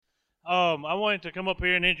I wanted to come up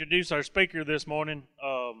here and introduce our speaker this morning.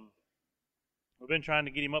 We've been trying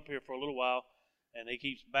to get him up here for a little while, and he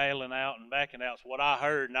keeps bailing out and backing out. It's what I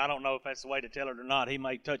heard, and I don't know if that's the way to tell it or not. He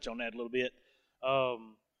may touch on that a little bit.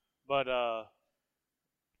 But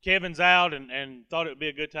Kevin's out and thought it would be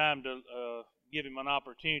a good time to give him an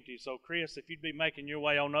opportunity. So, Chris, if you'd be making your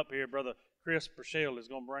way on up here, Brother Chris Purcell is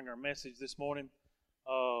going to bring our message this morning.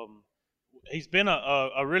 He's been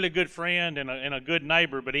a really good friend and a good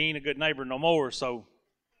neighbor, but he ain't a good neighbor no more. So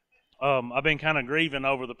I've been kind of grieving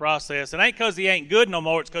over the process. It ain't because he ain't good no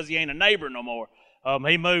more. It's because he ain't a neighbor no more.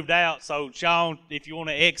 He moved out. So, Sean, if you want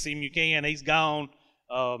to X him, you can. He's gone.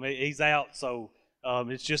 He's out. So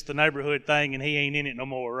it's just the neighborhood thing, and he ain't in it no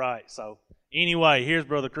more, right? So anyway, here's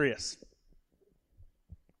Brother Chris.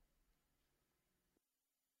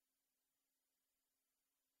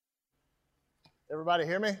 Everybody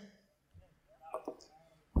hear me?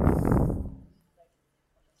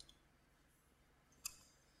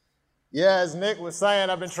 Yeah, as Nick was saying,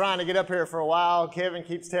 I've been trying to get up here for a while. Kevin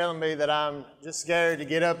keeps telling me that I'm just scared to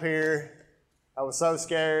get up here. I was so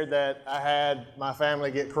scared that I had my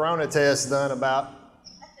family get corona tests done about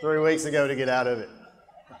 3 weeks ago to get out of it.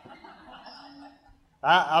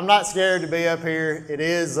 I'm not scared to be up here. It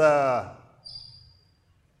is a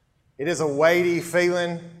weighty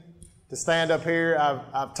feeling to stand up here.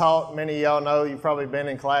 I've taught, many of y'all know, you've probably been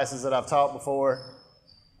in classes that I've taught before.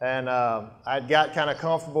 And I'd got kind of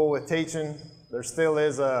comfortable with teaching. There still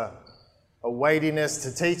is a weightiness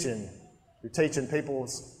to teaching. You're teaching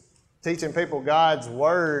people God's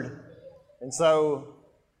Word. And so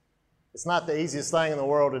it's not the easiest thing in the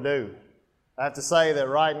world to do. I have to say that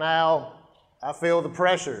right now I feel the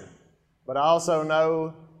pressure. But I also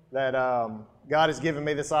know that God has given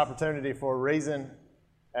me this opportunity for a reason.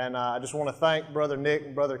 And I just want to thank Brother Nick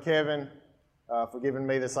and Brother Kevin for giving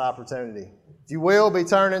me this opportunity. If you will, be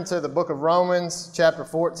turning to the book of Romans, chapter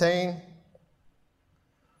 14.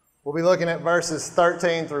 We'll be looking at verses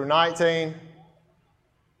 13 through 19.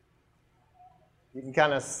 You can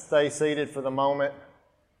kind of stay seated for the moment.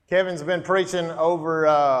 Kevin's been preaching over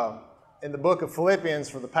in the book of Philippians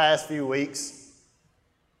for the past few weeks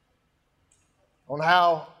on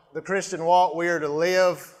how the Christian walk we are to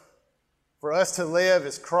live. For us to live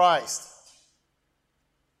is Christ,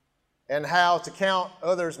 and how to count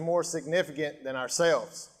others more significant than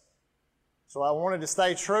ourselves. So I wanted to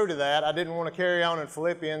stay true to that. I didn't want to carry on in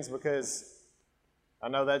Philippians because I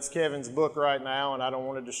know that's Kevin's book right now, and I don't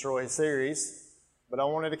want to destroy his series. But I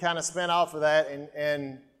wanted to kind of spin off of that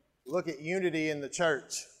and look at unity in the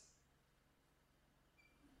church.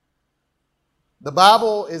 The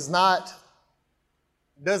Bible does not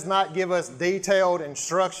give us detailed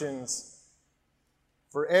instructions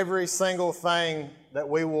for every single thing that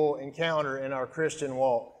we will encounter in our Christian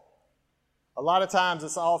walk. A lot of times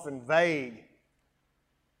it's often vague,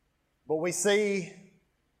 but we see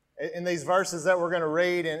in these verses that we're going to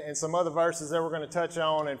read and some other verses that we're going to touch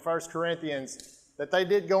on in 1 Corinthians that they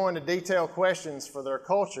did go into detailed questions for their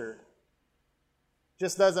culture.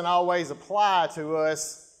 Just doesn't always apply to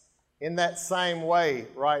us in that same way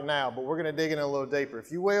right now, but we're going to dig in a little deeper.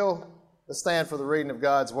 If you will, let's stand for the reading of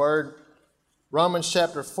God's Word. Romans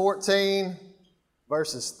chapter 14,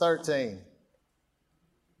 verses 13.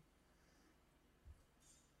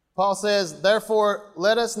 Paul says, "Therefore,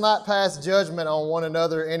 let us not pass judgment on one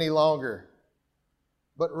another any longer,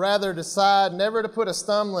 but rather decide never to put a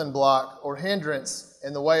stumbling block or hindrance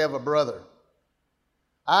in the way of a brother.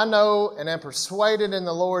 I know and am persuaded in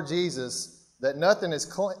the Lord Jesus that nothing is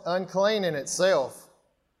unclean in itself,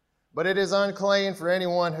 but it is unclean for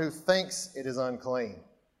anyone who thinks it is unclean.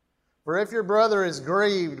 For if your brother is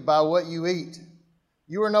grieved by what you eat,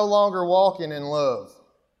 you are no longer walking in love.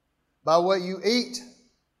 By what you eat,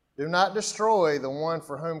 do not destroy the one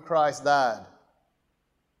for whom Christ died.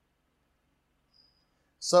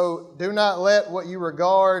 So do not let what you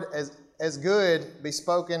regard as good be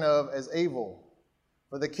spoken of as evil.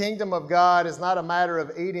 For the kingdom of God is not a matter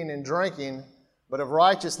of eating and drinking, but of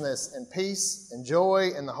righteousness and peace and joy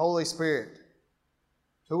in the Holy Spirit.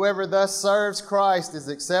 Whoever thus serves Christ is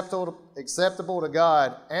acceptable to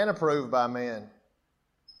God and approved by men.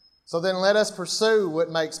 So then let us pursue what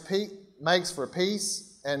makes for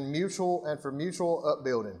peace and for mutual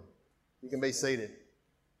upbuilding." You can be seated.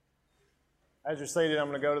 As you're seated, I'm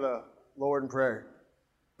going to go to the Lord in prayer.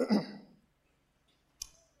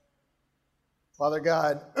 Father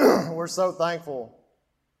God, we're so thankful,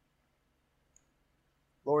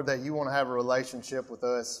 Lord, that you want to have a relationship with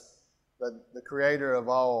us. That the Creator of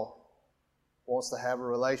all wants to have a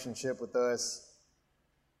relationship with us.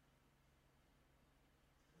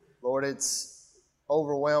 Lord, it's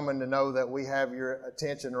overwhelming to know that we have your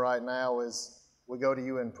attention right now as we go to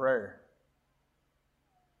you in prayer.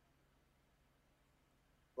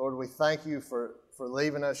 Lord, we thank you for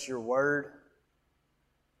leaving us your word,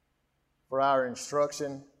 for our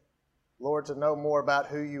instruction. Lord, to know more about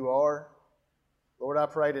who you are. Lord, I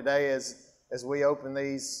pray today as we open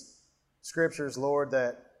these scriptures, Lord,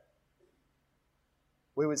 that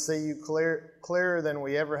we would see you clearer than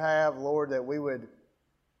we ever have, Lord, that we would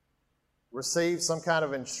receive some kind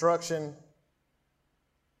of instruction,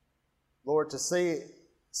 Lord, to see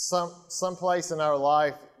some place in our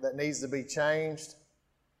life that needs to be changed,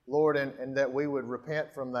 Lord, and that we would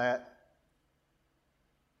repent from that.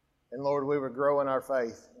 And Lord, we would grow in our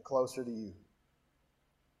faith and closer to you.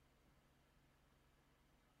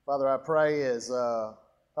 Father, I pray as I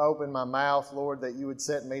open my mouth, Lord, that you would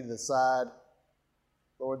set me to the side.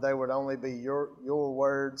 Lord, they would only be your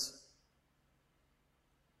words.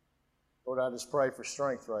 Lord, I just pray for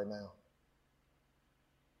strength right now.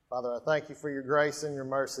 Father, I thank you for your grace and your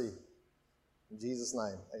mercy. In Jesus'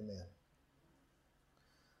 name, amen.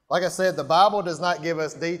 Like I said, the Bible does not give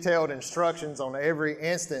us detailed instructions on every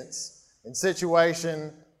instance and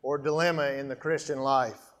situation or dilemma in the Christian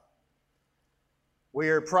life. We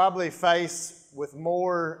are probably faced with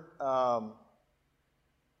more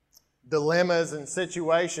dilemmas and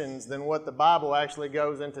situations than what the Bible actually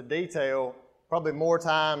goes into detail, probably more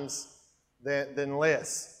times than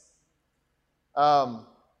less.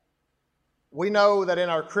 We know that in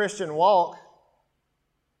our Christian walk,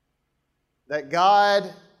 that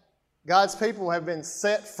God's people have been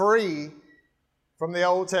set free from the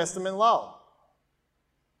Old Testament law.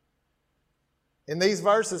 In these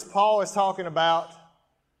verses, Paul is talking about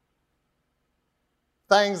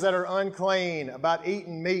things that are unclean, about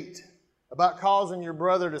eating meat, about causing your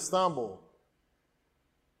brother to stumble.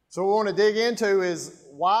 So what we want to dig into is,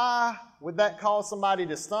 why would that cause somebody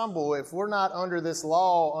to stumble if we're not under this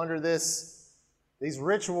law, under these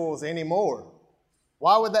rituals anymore?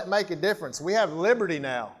 Why would that make a difference? We have liberty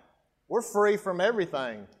now. We're free from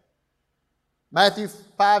everything. Matthew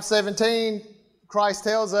 5:17, Christ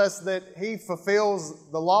tells us that He fulfills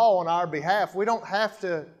the law on our behalf. We don't have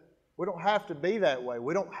to be that way.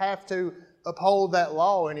 We don't have to uphold that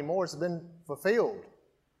law anymore. It's been fulfilled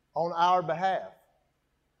on our behalf.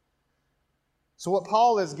 So what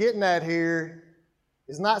Paul is getting at here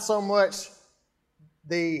is not so much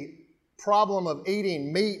the problem of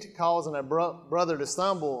eating meat causing a brother to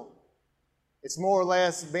stumble. It's more or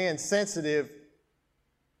less being sensitive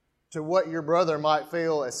to what your brother might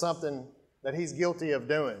feel as something that he's guilty of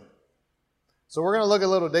doing. So we're going to look a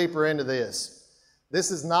little deeper into this. This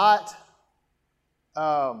is not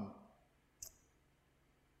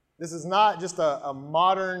just a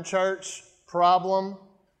modern church problem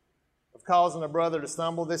of causing a brother to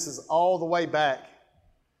stumble. This is all the way back.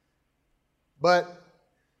 But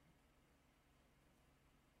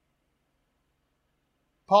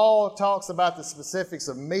Paul talks about the specifics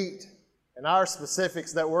of meat, and our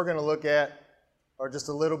specifics that we're going to look at are just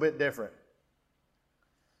a little bit different.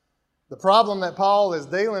 The problem that Paul is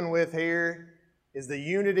dealing with here is the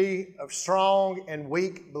unity of strong and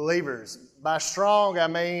weak believers. By strong, I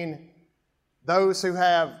mean those who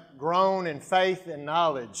have grown in faith and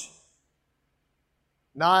knowledge,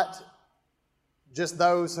 not just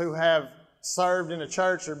those who have served in a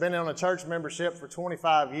church or been on a church membership for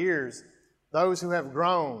 25 years, those who have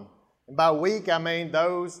grown. And by weak, I mean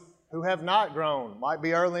those who have not grown. Might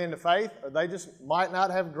be early in the faith, or they just might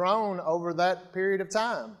not have grown over that period of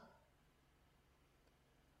time.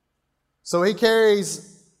 So he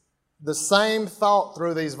carries the same thought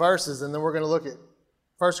through these verses, and then we're going to look at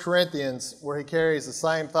 1 Corinthians where he carries the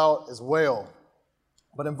same thought as well.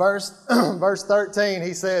 But in verse 13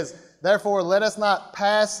 he says, "Therefore let us not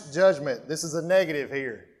pass judgment." This is a negative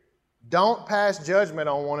here. Don't pass judgment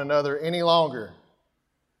on one another any longer.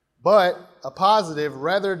 But a positive,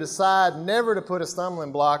 rather decide never to put a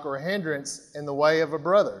stumbling block or a hindrance in the way of a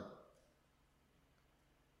brother.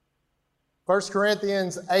 1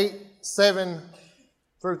 Corinthians 8:7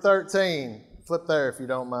 through 13. Flip there if you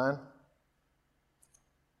don't mind.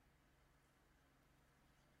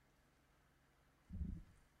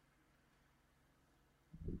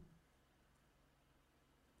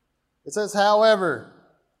 It says, "However,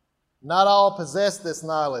 not all possess this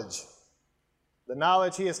knowledge." The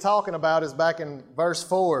knowledge he is talking about is back in verse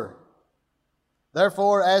 4.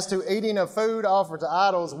 "Therefore, as to eating of food offered to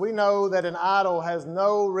idols, we know that an idol has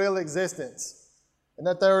no real existence, and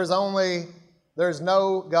that there is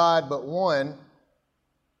no God but one.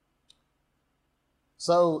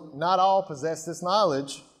 So not all possess this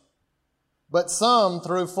knowledge, but some,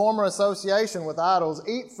 through former association with idols,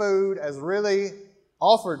 eat food as really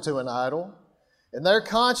offered to an idol, and their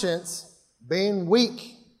conscience, being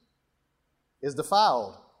weak, is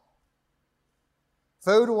defiled.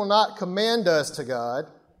 Food will not commend us to God.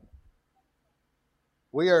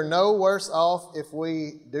 We are no worse off if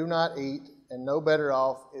we do not eat, and no better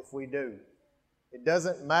off if we do. It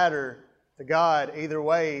doesn't matter to God either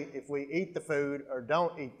way if we eat the food or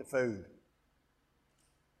don't eat the food.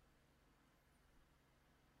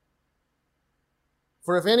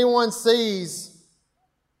 For if anyone sees,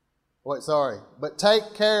 but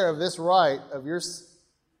take care of this right of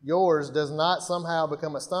yours does not somehow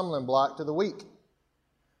become a stumbling block to the weak.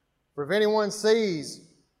 For if anyone sees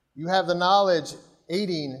you have the knowledge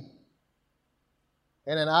eating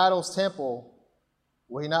in an idol's temple,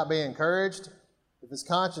 will he not be encouraged? If his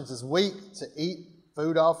conscience is weak to eat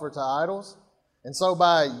food offered to idols, and so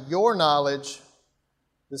by your knowledge,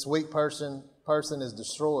 this weak person is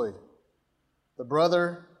destroyed. The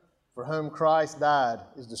brother for whom Christ died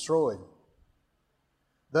is destroyed.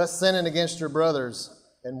 Thus sinning against your brothers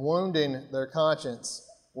and wounding their conscience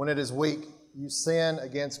when it is weak, you sin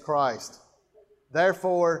against Christ.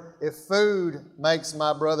 Therefore, if food makes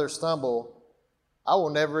my brother stumble, I will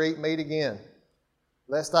never eat meat again,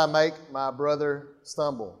 lest I make my brother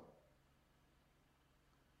stumble.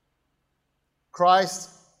 Christ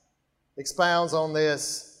expounds on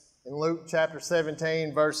this in Luke chapter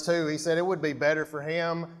 17, verse 2. He said it would be better for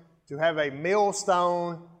him to have a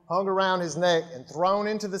millstone hung around his neck and thrown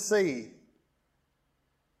into the sea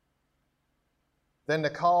than to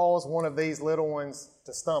cause one of these little ones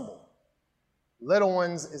to stumble. Little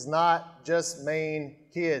ones is not just mean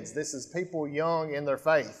kids. This is people young in their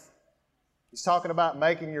faith. He's talking about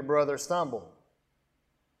making your brother stumble.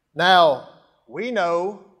 Now, we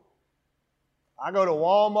know I go to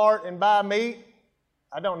Walmart and buy meat.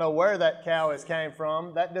 I don't know where that cow has came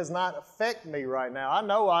from. That does not affect me right now. I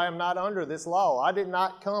know I am not under this law. I did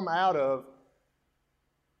not come out of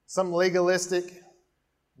some legalistic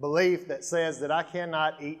belief that says that I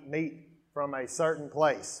cannot eat meat from a certain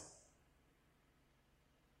place.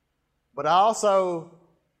 But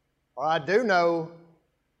I do know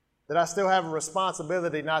that I still have a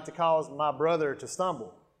responsibility not to cause my brother to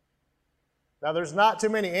stumble. Now, there's not too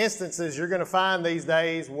many instances you're going to find these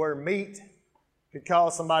days where meat could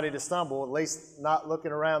cause somebody to stumble, at least not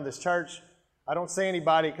looking around this church. I don't see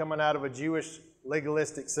anybody coming out of a Jewish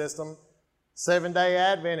legalistic system. Seventh-day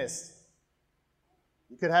Adventist.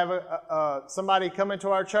 You could have somebody come into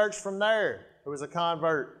our church from there who was a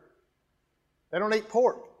convert. They don't eat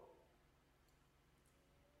pork.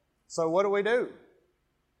 So what do?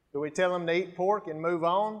 Do we tell them to eat pork and move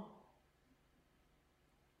on?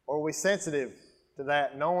 Or are we sensitive to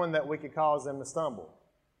that, knowing that we could cause them to stumble?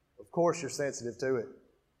 Of course you're sensitive to it.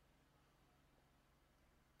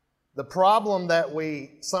 The problem that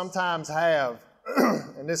we sometimes have,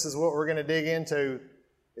 and this is what we're going to dig into,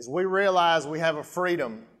 is we realize we have a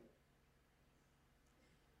freedom.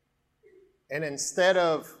 And instead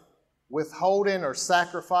of withholding or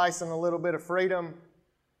sacrificing a little bit of freedom,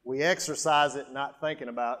 we exercise it not thinking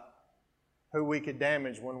about who we could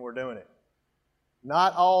damage when we're doing it.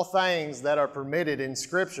 Not all things that are permitted in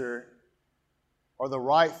Scripture are the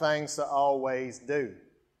right things to always do.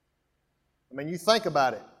 I mean, you think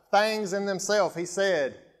about it. Things in themselves, he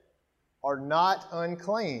said, are not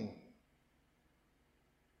unclean.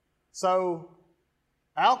 So,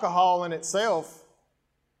 alcohol in itself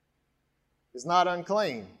is not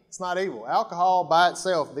unclean. It's not evil. Alcohol by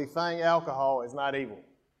itself, the thing alcohol, is not evil.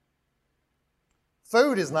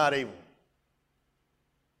 Food is not evil.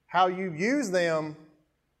 How you use them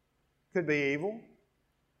could be evil.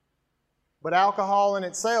 But alcohol in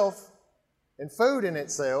itself and food in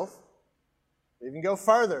itself, even go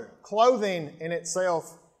further, clothing in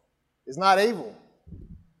itself is not evil.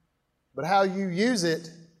 But how you use it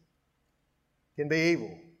can be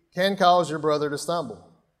evil, can cause your brother to stumble.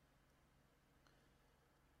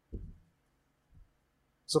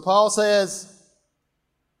 So Paul says,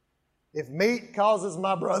 if meat causes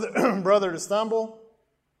my brother to stumble,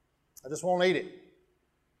 I just won't eat it.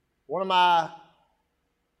 One of my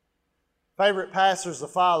favorite pastors to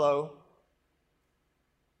follow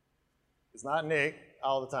is not Nick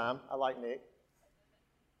all the time. I like Nick.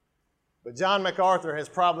 But John MacArthur has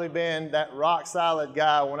probably been that rock-solid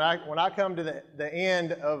guy. When I come to the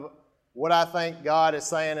end of what I think God is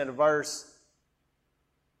saying in a verse,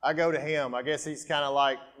 I go to him. I guess he's kind of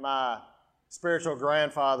like my spiritual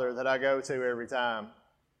grandfather that I go to every time.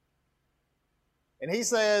 And he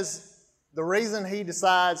says the reason he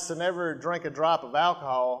decides to never drink a drop of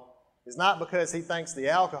alcohol is not because he thinks the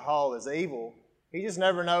alcohol is evil. He just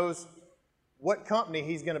never knows what company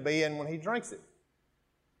he's going to be in when he drinks it.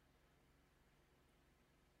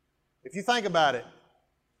 If you think about it,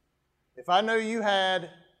 if I knew you had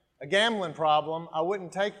a gambling problem, I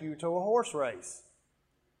wouldn't take you to a horse race.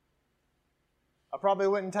 I probably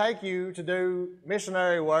wouldn't take you to do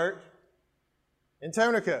missionary work in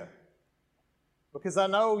Tunica because I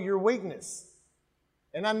know your weakness.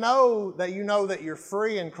 And I know that you're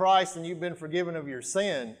free in Christ and you've been forgiven of your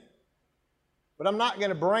sin. But I'm not going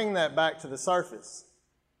to bring that back to the surface.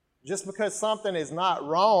 Just because something is not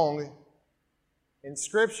wrong in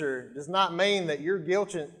Scripture does not mean that your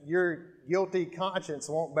guilty conscience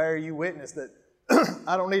won't bear you witness that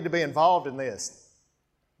I don't need to be involved in this.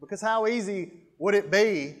 Because how easy would it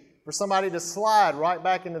be for somebody to slide right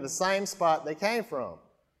back into the same spot they came from?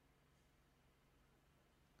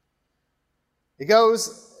 It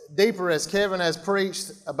goes deeper as Kevin has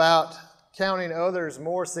preached about counting others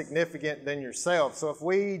more significant than yourself. So if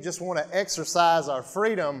we just want to exercise our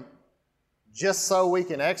freedom just so we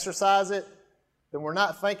can exercise it, then we're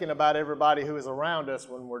not thinking about everybody who is around us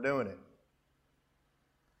when we're doing it.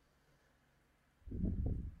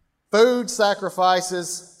 Food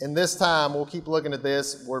sacrifices in this time, we'll keep looking at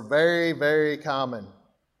this, were very, very common.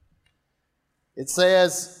 It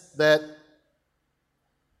says that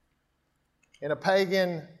in a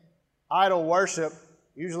pagan idol worship,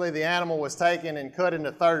 usually the animal was taken and cut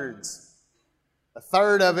into thirds. A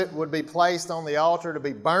third of it would be placed on the altar to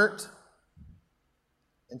be burnt,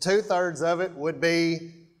 and 2/3 of it would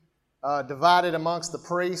be divided amongst the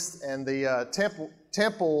priests and the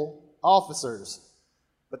temple officers.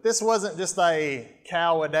 But this wasn't just a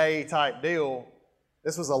cow a day type deal.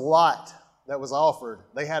 This was a lot that was offered.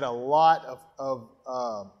 They had a lot of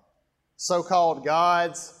so-called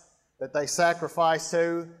gods that they sacrificed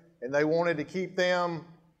to, and they wanted to keep them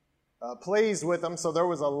pleased with them, so there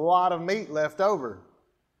was a lot of meat left over.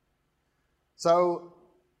 So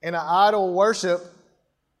in an idol worship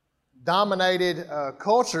dominated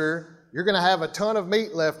culture, you're going to have a ton of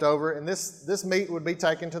meat left over, and this meat would be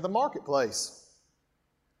taken to the marketplace.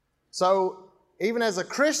 So even as a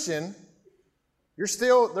Christian, you're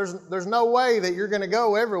still there's no way that you're going to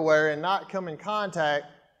go everywhere and not come in contact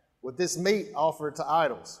with this meat offered to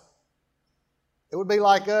idols. It would be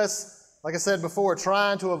like us, like I said before,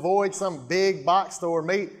 trying to avoid some big box store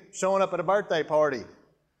meat showing up at a birthday party.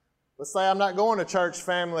 Let's say I'm not going to church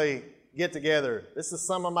family get together. This is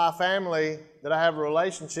some of my family that I have a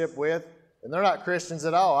relationship with, and they're not Christians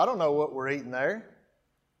at all. I don't know what we're eating there.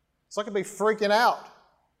 So I could be freaking out.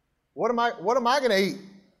 What am I going to eat?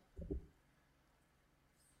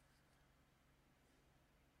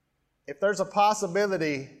 If there's a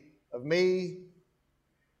possibility of me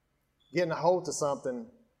getting a hold to something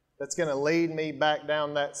that's going to lead me back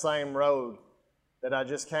down that same road that I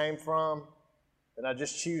just came from, then I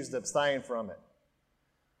just choose to abstain from it.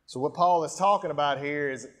 So what Paul is talking about here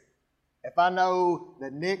is if I know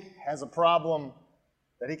that Nick has a problem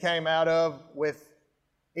that he came out of with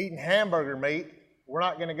eating hamburger meat, we're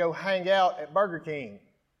not going to go hang out at Burger King.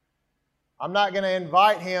 I'm not going to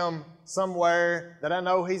invite him somewhere that I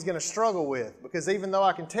know he's going to struggle with, because even though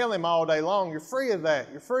I can tell him all day long, you're free of that,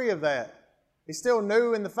 you're free of that. He's still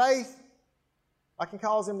new in the faith. I can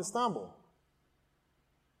cause him to stumble.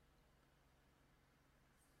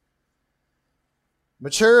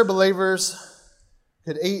 Mature believers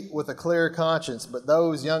could eat with a clear conscience, but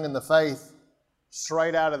those young in the faith,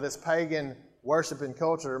 straight out of this pagan worshiping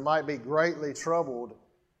culture, might be greatly troubled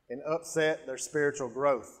and upset their spiritual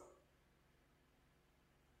growth.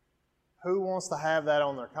 Who wants to have that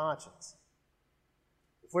on their conscience?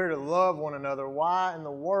 If we're to love one another, why in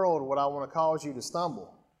the world would I want to cause you to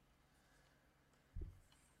stumble?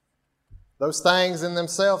 Those things in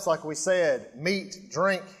themselves, like we said, meat,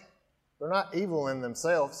 drink, they're not evil in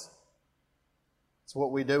themselves. It's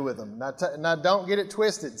what we do with them. Now don't get it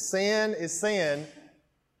twisted. Sin is sin,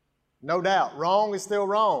 no doubt. Wrong is still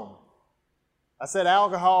wrong. I said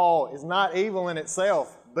alcohol is not evil in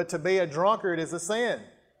itself, but to be a drunkard is a sin.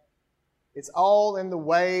 It's all in the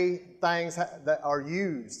way things that are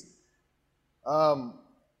used.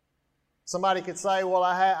 Somebody could say, well,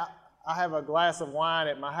 I have a glass of wine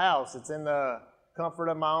at my house. It's in the comfort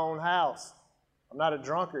of my own house. I'm not a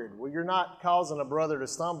drunkard. Well, you're not causing a brother to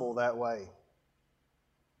stumble that way.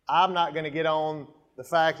 I'm not going to get on the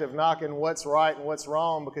fact of knocking what's right and what's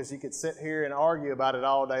wrong, because you could sit here and argue about it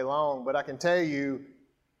all day long. But I can tell you,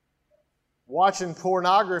 watching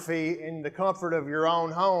pornography in the comfort of your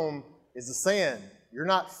own home is a sin. You're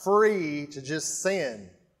not free to just sin.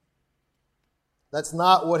 That's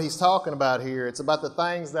not what he's talking about here. It's about the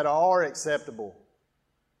things that are acceptable.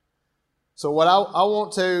 So what I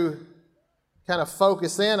want to kind of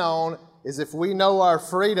focus in on is, if we know our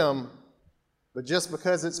freedom, But just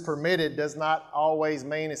because it's permitted does not always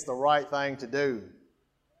mean it's the right thing to do.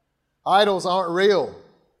 Idols aren't real.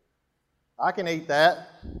 I can eat that.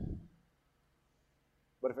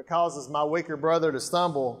 But if it causes my weaker brother to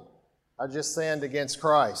stumble, I just sinned against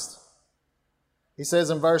Christ. He says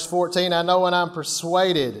in verse 14, I know and I'm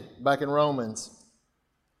persuaded, back in Romans,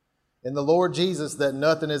 in the Lord Jesus that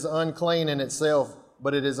nothing is unclean in itself,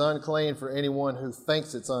 but it is unclean for anyone who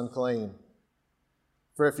thinks it's unclean.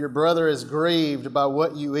 For if your brother is grieved by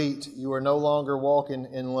what you eat, you are no longer walking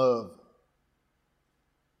in love.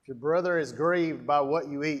 If your brother is grieved by what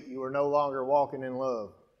you eat, you are no longer walking in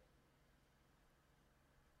love.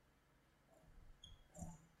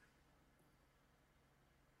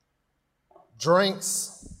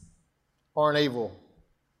 Drinks aren't evil.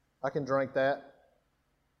 I can drink that.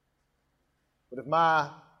 But if my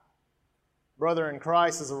brother in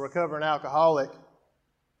Christ is a recovering alcoholic,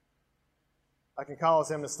 I can cause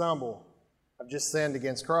him to stumble. I've just sinned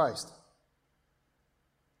against Christ.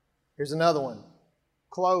 Here's another one.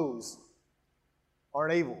 Clothes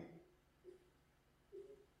aren't evil.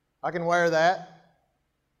 I can wear that.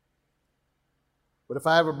 But if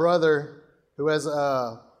I have a brother who has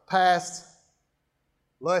past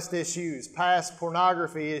lust issues, past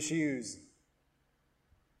pornography issues,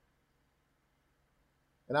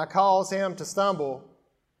 and I cause him to stumble,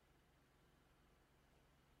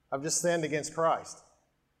 I've just sinned against Christ.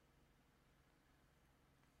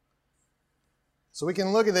 So we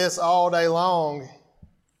can look at this all day long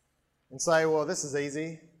and say, well, this is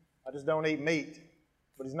easy. I just don't eat meat.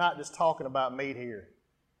 But he's not just talking about meat here.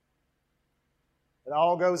 It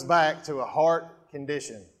all goes back to a heart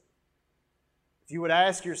condition. If you would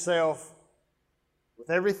ask yourself, with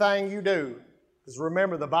everything you do, because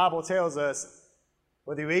remember the Bible tells us,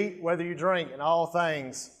 whether you eat, whether you drink, in all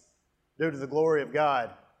things, do to the glory of God.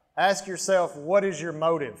 Ask yourself, what is your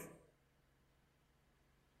motive?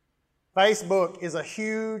 Facebook is a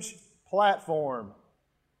huge platform.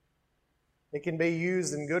 It can be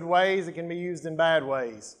used in good ways, it can be used in bad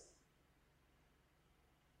ways.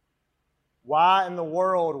 Why in the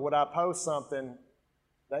world would I post something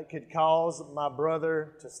that could cause my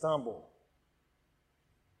brother to stumble?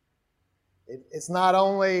 It's not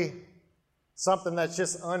only something that's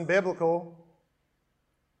just unbiblical,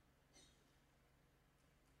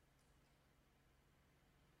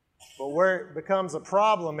 but where it becomes a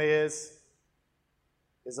problem is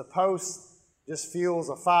a post just fuels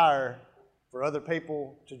a fire for other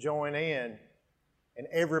people to join in, and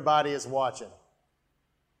everybody is watching.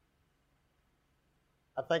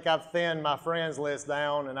 I think I've thinned my friends list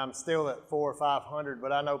down, and I'm still at 400 or 500,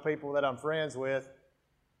 but I know people that I'm friends with,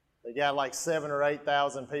 they got like 7,000 or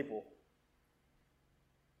 8,000 people.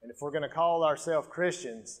 And if we're going to call ourselves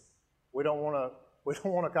Christians, we don't want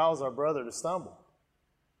to cause our brother to stumble.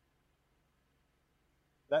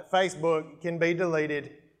 That Facebook can be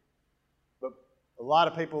deleted, but a lot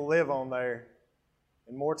of people live on there.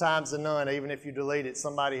 And more times than none, even if you delete it,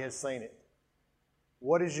 somebody has seen it.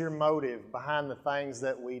 What is your motive behind the things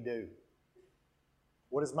that we do?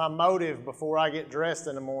 What is my motive before I get dressed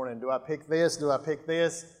in the morning? Do I pick this? Do I pick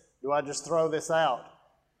this? Do I just throw this out?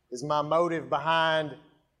 Is my motive behind,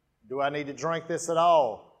 do I need to drink this at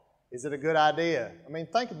all? Is it a good idea? I mean,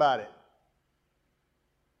 think about it.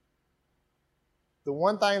 The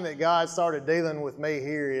one thing that God started dealing with me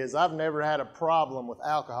here is I've never had a problem with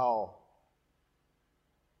alcohol,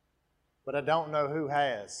 but I don't know who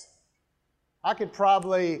has. I could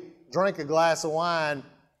probably drink a glass of wine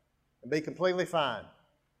and be completely fine.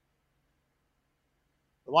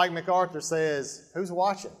 But like MacArthur says, who's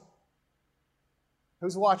watching?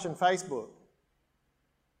 Who's watching Facebook?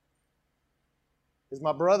 Is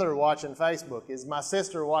my brother watching Facebook? Is my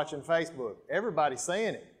sister watching Facebook? Everybody's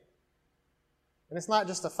seeing it. And it's not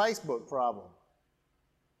just a Facebook problem.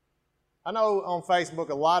 I know on Facebook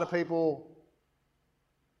a lot of people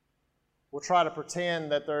will try to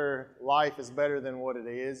pretend that their life is better than what it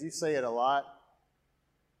is. You see it a lot.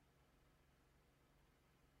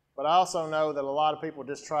 But I also know that a lot of people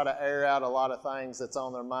just try to air out a lot of things that's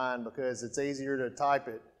on their mind because it's easier to type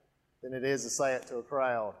it than it is to say it to a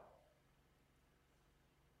crowd.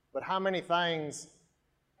 But how many things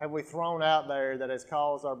have we thrown out there that has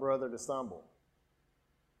caused our brother to stumble?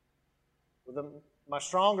 My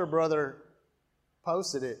stronger brother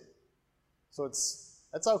posted it, so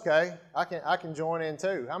that's okay. I can join in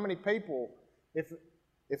too. How many people,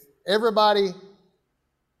 if everybody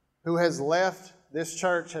who has left this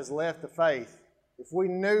church has left the faith, if we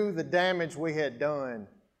knew the damage we had done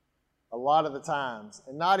a lot of the times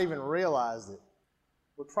and not even realized it,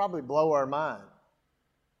 would probably blow our mind.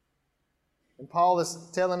 And Paul is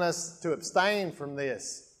telling us to abstain from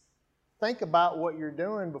this. think about what you're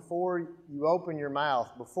doing before you open your mouth,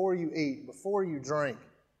 before you eat, before you drink,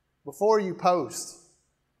 before you post.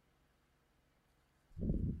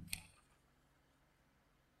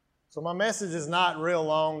 So my message is not real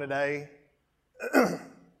long today.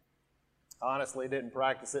 Honestly, didn't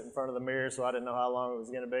practice it in front of the mirror, so I didn't know how long it was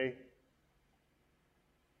going to be.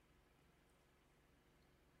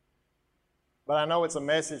 But I know it's a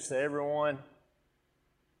message to everyone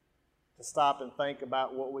to stop and think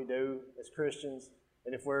about what we do as Christians,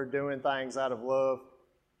 and if we're doing things out of love,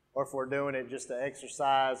 or if we're doing it just to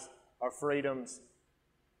exercise our freedoms.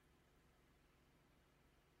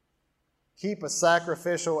 Keep a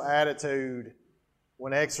sacrificial attitude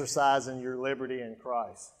when exercising your liberty in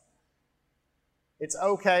Christ. It's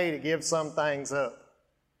okay to give some things up.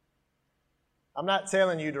 I'm not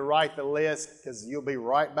telling you to write the list because you'll be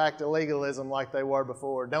right back to legalism like they were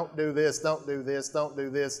before. Don't do this, don't do this, don't do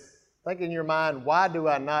this. Think in your mind, why do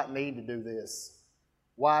I not need to do this?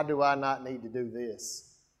 Why do I not need to do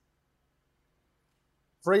this?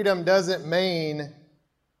 Freedom doesn't mean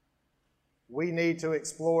we need to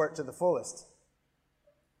explore it to the fullest.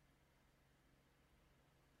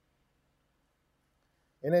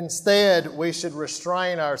 And instead, we should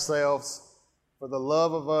restrain ourselves for the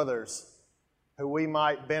love of others who we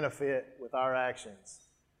might benefit with our actions.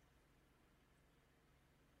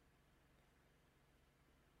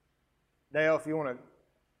 Dale, if you want to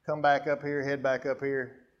come back up here, head back up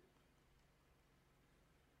here.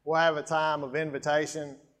 We'll have a time of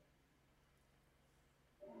invitation.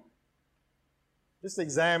 Just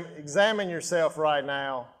examine yourself right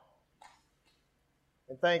now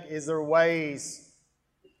and think, is there ways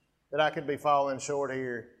that I could be falling short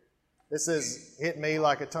here? This has hit me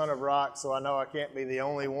like a ton of rocks, so I know I can't be the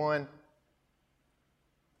only one.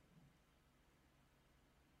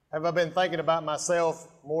 Have I been thinking about myself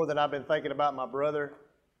more than I've been thinking about my brother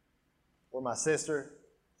or my sister?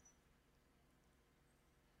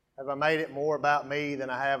 Have I made it more about me than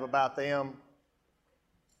I have about them?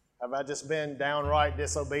 Have I just been downright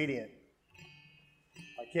disobedient?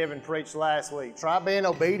 Like Kevin preached last week. Try being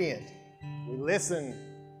obedient. We listen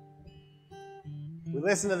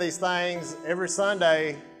to these things every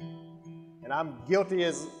Sunday, and I'm guilty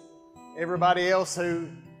as everybody else who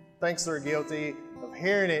thinks they're guilty of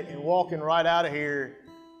hearing it and walking right out of here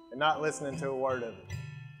and not listening to a word of it.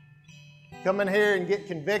 Come in here and get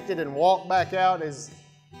convicted and walk back out is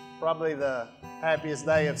probably the happiest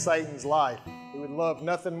day of Satan's life. He would love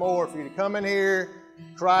nothing more for you to come in here,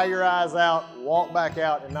 cry your eyes out, walk back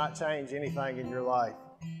out, and not change anything in your life.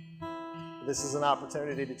 This is an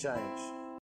opportunity to change.